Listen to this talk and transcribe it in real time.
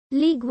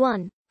Ligue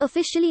 1,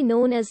 officially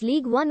known as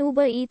Ligue 1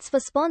 Uber Eats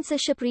for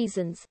sponsorship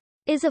reasons,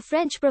 is a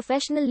French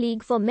professional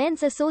league for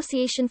men's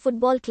association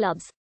football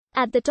clubs.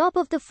 At the top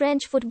of the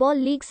French football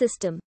league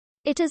system,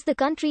 it is the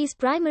country's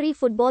primary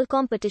football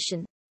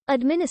competition.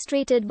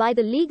 Administrated by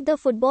the Ligue de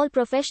Football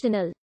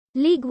Professionnel,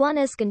 Ligue 1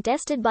 is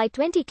contested by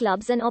 20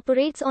 clubs and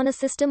operates on a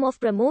system of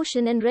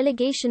promotion and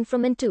relegation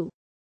from and to.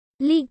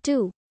 Ligue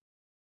 2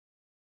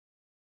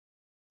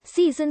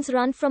 seasons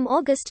run from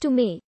August to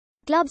May.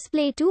 Clubs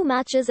play 2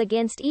 matches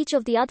against each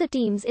of the other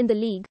teams in the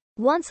league,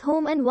 once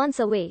home and once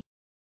away,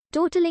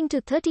 totaling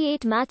to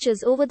 38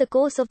 matches over the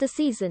course of the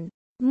season.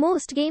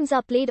 Most games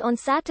are played on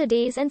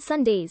Saturdays and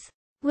Sundays,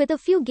 with a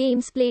few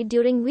games played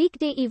during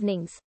weekday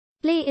evenings.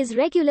 Play is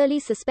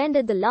regularly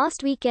suspended the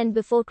last weekend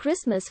before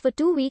Christmas for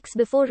 2 weeks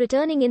before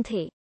returning in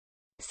the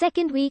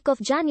second week of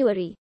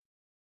January.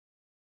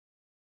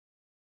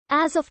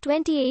 As of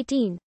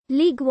 2018,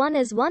 Ligue 1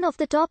 is one of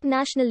the top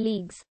national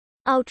leagues,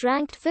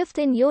 outranked 5th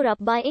in Europe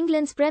by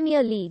England's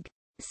Premier League,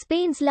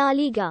 Spain's La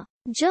Liga,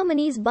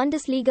 Germany's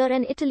Bundesliga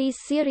and Italy's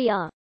Serie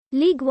A.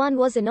 Ligue 1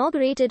 was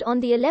inaugurated on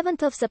the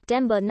 11th of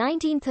September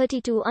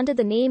 1932 under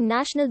the name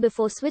National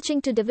before switching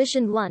to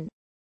Division 1.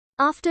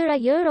 After a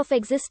year of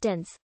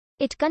existence,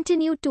 it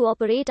continued to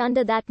operate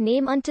under that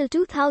name until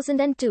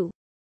 2002,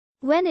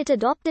 when it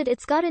adopted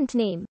its current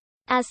name,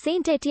 as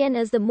Saint-Étienne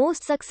is the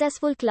most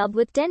successful club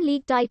with 10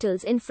 league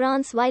titles in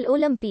France, while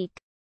Olympique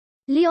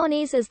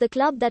Lyonnais is the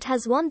club that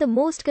has won the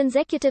most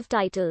consecutive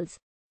titles,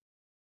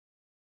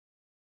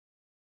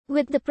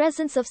 with the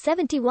presence of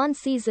 71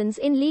 seasons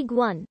in Ligue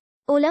 1.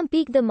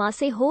 Olympique de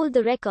Marseille hold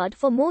the record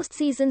for most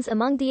seasons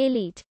among the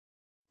elite,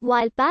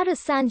 while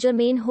Paris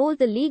Saint-Germain hold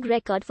the league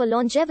record for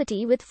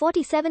longevity with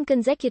 47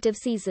 consecutive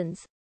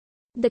seasons.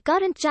 The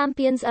current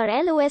champions are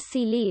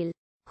LOSC Lille,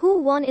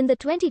 who won in the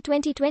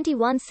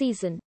 2020-21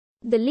 season.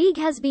 The league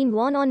has been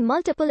won on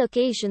multiple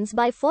occasions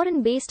by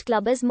foreign-based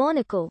club as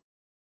Monaco,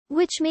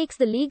 which makes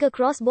the league a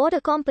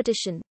cross-border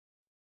competition.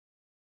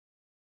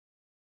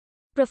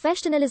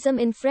 Professionalism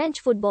in French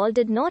football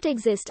did not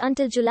exist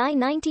until July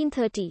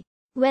 1930,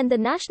 when the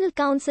National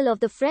Council of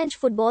the French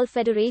Football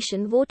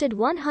Federation voted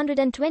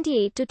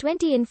 128 to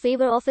 20 in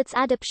favor of its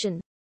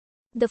adoption.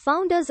 The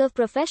founders of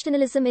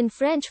professionalism in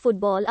French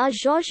football are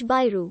Georges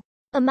Bayrou,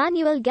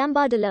 Emmanuel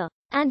Gambardella,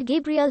 and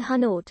Gabriel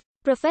Hanaut.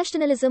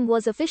 Professionalism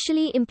was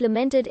officially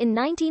implemented in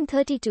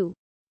 1932.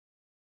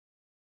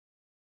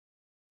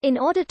 In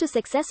order to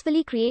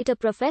successfully create a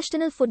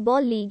professional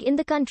football league in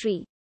the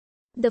country,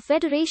 the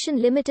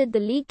federation limited the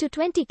league to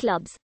 20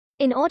 clubs.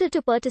 In order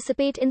to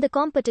participate in the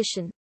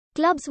competition,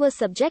 clubs were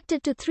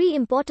subjected to 3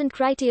 important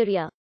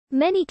criteria.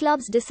 Many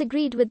clubs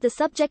disagreed with the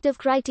subjective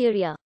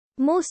criteria,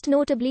 most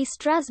notably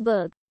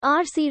Strasbourg,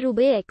 RC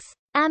Roubaix,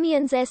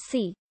 Amiens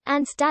SC,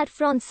 and Stade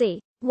Francais,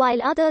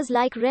 while others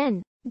like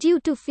Rennes, due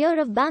to fear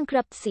of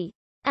bankruptcy,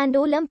 and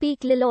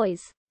Olympique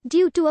Lyonnais,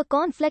 due to a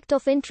conflict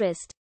of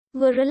interest,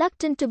 were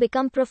reluctant to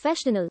become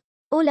professional.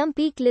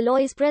 Olympique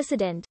Lyonnais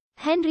president,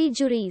 Henri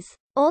Juris,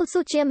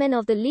 also chairman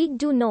of the Ligue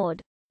du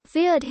Nord,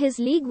 feared his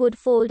league would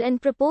fold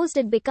and proposed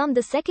it become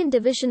the second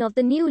division of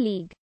the new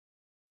league.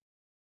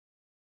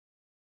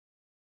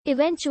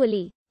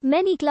 Eventually,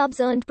 many clubs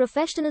earned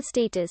professional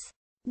status,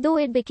 though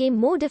it became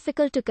more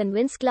difficult to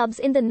convince clubs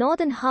in the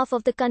northern half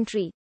of the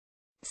country.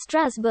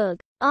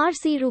 Strasbourg,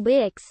 RC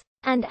Roubaix,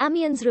 and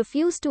Amiens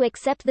refused to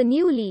accept the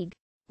new league,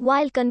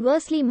 while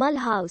conversely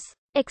Mulhouse,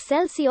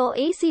 Excelsior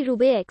AC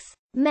Roubaix,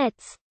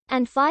 Metz,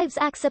 and Fives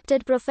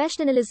accepted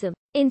professionalism.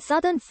 In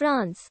southern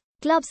France,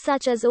 clubs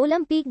such as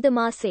Olympique de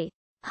Marseille,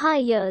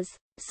 Hyères,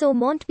 so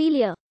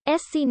Montpellier,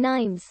 SC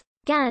Nimes,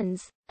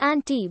 Cannes,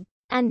 Antibes,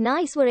 and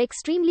Nice were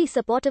extremely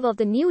supportive of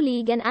the new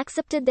league and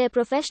accepted their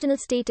professional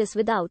status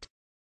without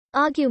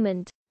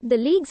argument. The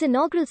league's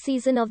inaugural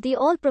season of the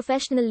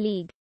all-professional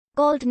league,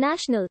 called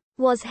National,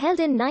 was held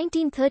in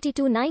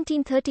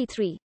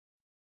 1932-1933.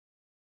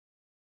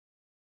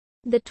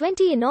 The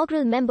 20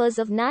 inaugural members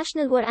of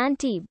National were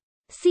Antibes,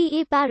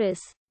 CA Paris,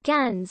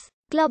 Cannes,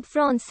 Club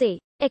Francais,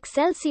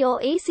 Excelsior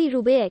AC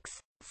Roubaix,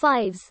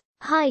 Fives,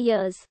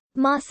 Hyères,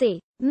 Marseille,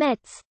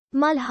 Metz,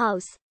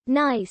 Mulhouse,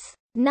 Nice,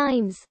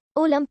 Nimes,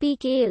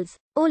 Olympique Lyonnais,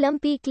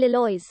 Olympique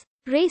Lyonnais,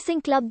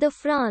 Racing Club de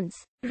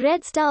France,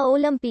 Red Star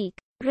Olympique,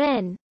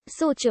 Rennes,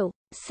 Sochaux,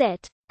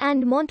 Sète,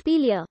 and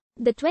Montpellier.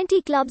 The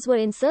 20 clubs were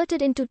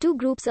inserted into 2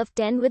 groups of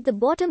 10 with the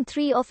bottom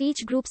 3 of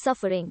each group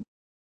suffering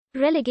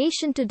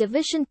relegation to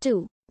Division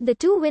 2. The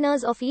 2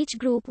 winners of each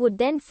group would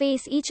then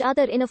face each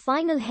other in a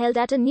final held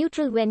at a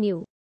neutral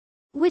venue,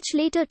 which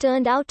later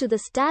turned out to the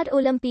Stade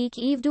Olympique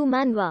Yves du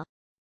Manoir.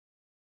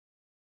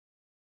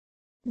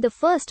 The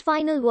first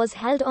final was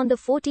held on the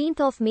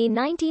 14th of May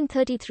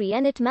 1933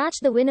 and it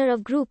matched the winner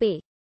of Group A,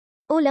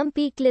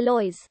 Olympique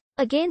Lyonnais,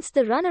 against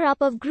the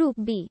runner-up of Group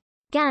B,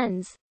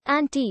 Cannes,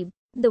 Antibes.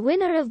 The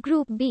winner of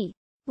Group B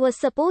was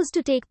supposed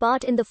to take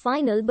part in the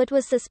final but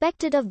was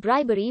suspected of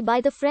bribery by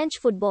the French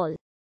Football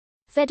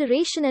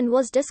Federation and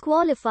was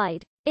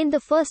disqualified. In the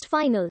first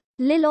final,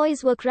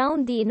 Lyonnais were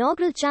crowned the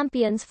inaugural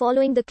champions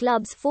following the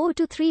club's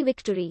 4-3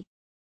 victory.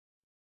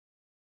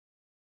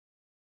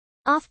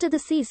 After the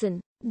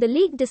season, the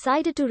league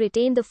decided to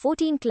retain the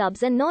 14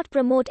 clubs and not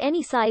promote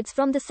any sides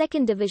from the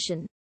second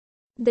division.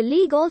 The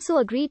league also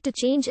agreed to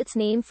change its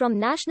name from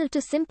National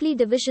to simply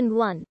Division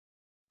 1.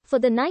 For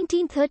the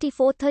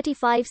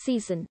 1934-35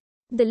 season,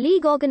 the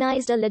league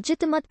organized a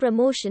legitimate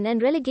promotion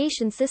and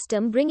relegation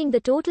system, bringing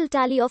the total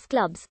tally of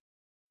clubs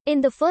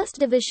in the first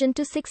division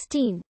to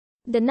 16.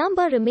 The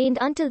number remained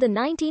until the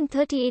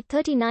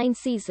 1938-39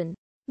 season.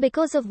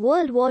 Because of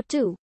World War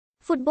II,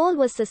 football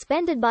was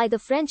suspended by the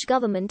French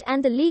government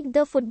and the Ligue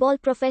de Football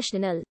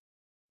Professionnel,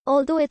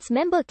 although its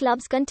member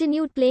clubs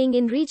continued playing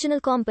in regional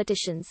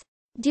competitions.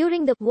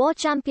 During the War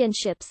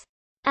Championships,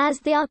 as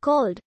they are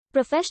called,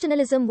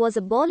 professionalism was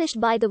abolished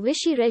by the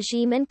Vichy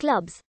regime and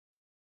clubs